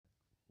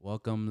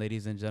Welcome,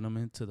 ladies and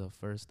gentlemen, to the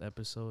first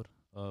episode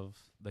of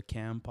the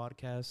Kam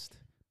podcast.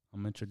 I'm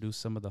gonna introduce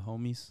some of the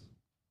homies.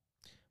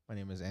 My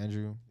name is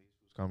Andrew.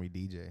 Just call me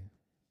DJ.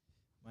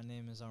 My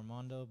name is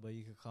Armando, but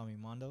you could call me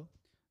Mondo.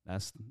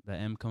 That's the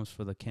M comes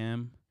for the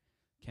Kam,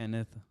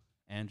 Kenneth,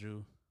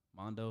 Andrew,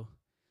 Mondo.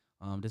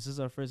 This is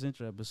our first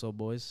intro episode,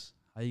 boys.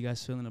 How you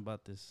guys feeling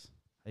about this?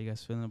 How you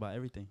guys feeling about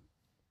everything?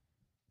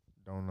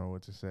 Don't know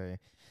what to say.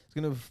 It's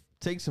gonna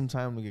take some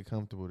time to get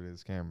comfortable to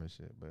this camera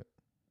shit, but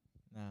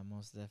Nah,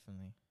 most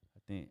definitely.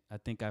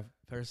 I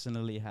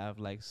personally have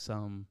like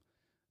some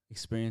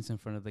experience in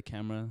front of the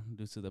camera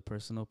due to the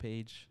personal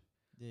page,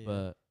 Yeah.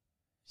 but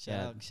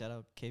shout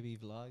out KB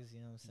Vlogs, you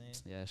know what I'm saying?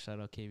 yeah,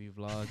 shout out KB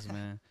Vlogs,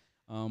 man.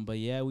 But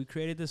yeah, we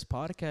created this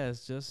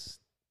podcast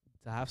just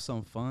to have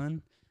some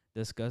fun,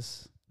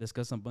 discuss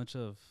a bunch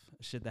of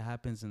shit that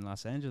happens in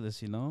Los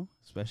Angeles,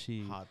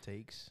 especially hot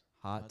takes.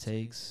 hot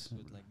takes,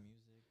 with like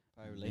music,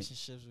 probably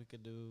relationships we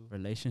could do.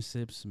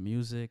 relationships,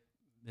 music.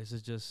 This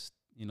is just,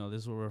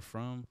 this is where we're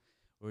from.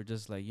 We're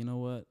just like, you know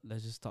what?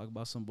 Let's just talk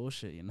about some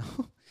bullshit,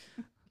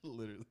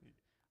 Literally.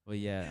 But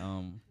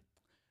yeah,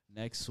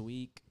 next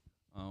week,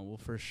 we'll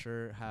for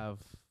sure have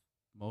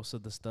most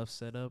of the stuff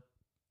set up.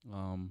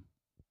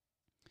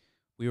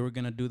 We were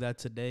gonna do that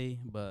today,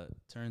 but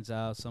turns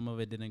out some of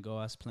it didn't go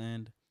as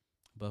planned.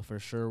 But for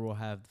sure, we'll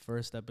have the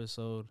first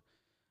episode.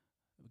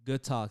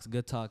 Good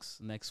talks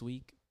next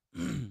week.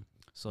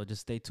 So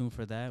just stay tuned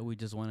for that. We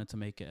just wanted to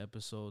make an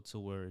episode to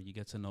where you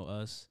get to know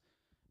us,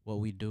 what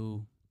we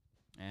do,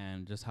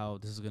 and just how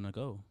this is gonna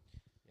go.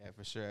 Yeah,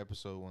 for sure.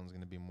 Episode 1's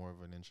gonna be more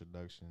of an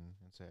introduction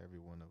into every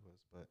one of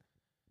us, but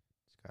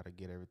just gotta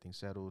get everything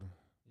settled.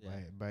 Yeah.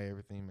 Buy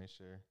everything. Make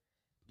sure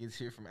it gets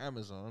here from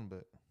Amazon.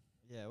 But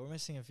Yeah, we're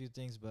missing a few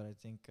things, but I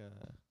think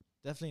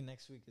definitely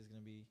next week is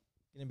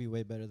gonna be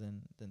way better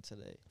than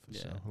today. for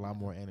Yeah. sure, a lot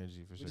more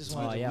energy for sure. just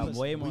wanted to yeah, listen.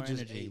 way more we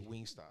just energy. ate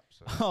Wingstop.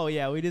 So Oh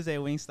yeah, we just ate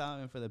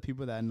Wingstop, and for the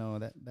people that know,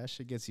 that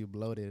shit gets you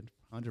bloated,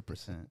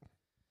 100%.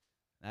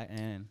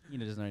 And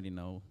just already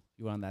know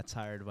you were on that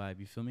tired vibe.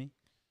 You feel me?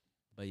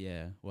 But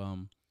yeah,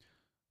 well,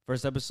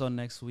 first episode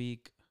next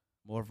week,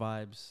 more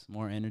vibes,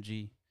 more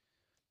energy,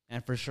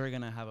 and for sure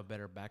gonna have a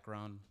better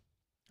background.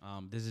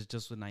 This is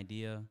just an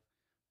idea,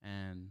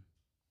 and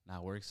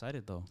now we're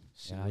excited though.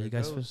 see Yeah, where you it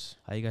guys goes.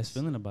 how you guys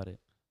feeling about it?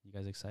 You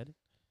guys excited?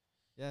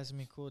 Yeah, it's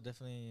gonna be cool.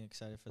 Definitely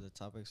excited for the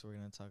topics we're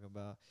gonna talk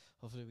about.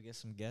 Hopefully we get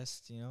some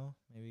guests,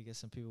 maybe get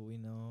some people we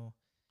know.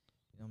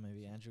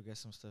 Maybe Andrew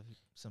gets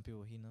some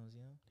people he knows,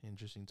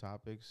 Interesting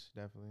topics,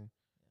 definitely.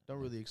 Don't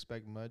really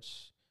expect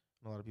much.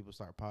 A lot of people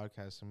start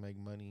podcasts and make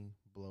money,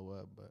 blow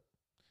up, but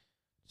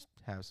just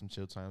have some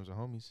chill times with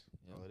homies.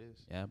 Yep. All it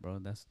is. Yeah, bro.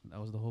 That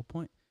was the whole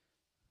point.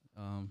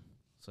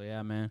 So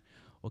yeah, man.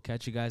 We'll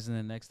catch you guys in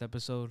the next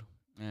episode.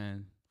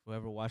 And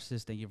whoever watched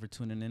this, thank you for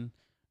tuning in.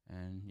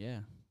 And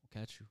yeah,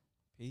 we'll catch you.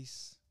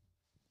 Peace.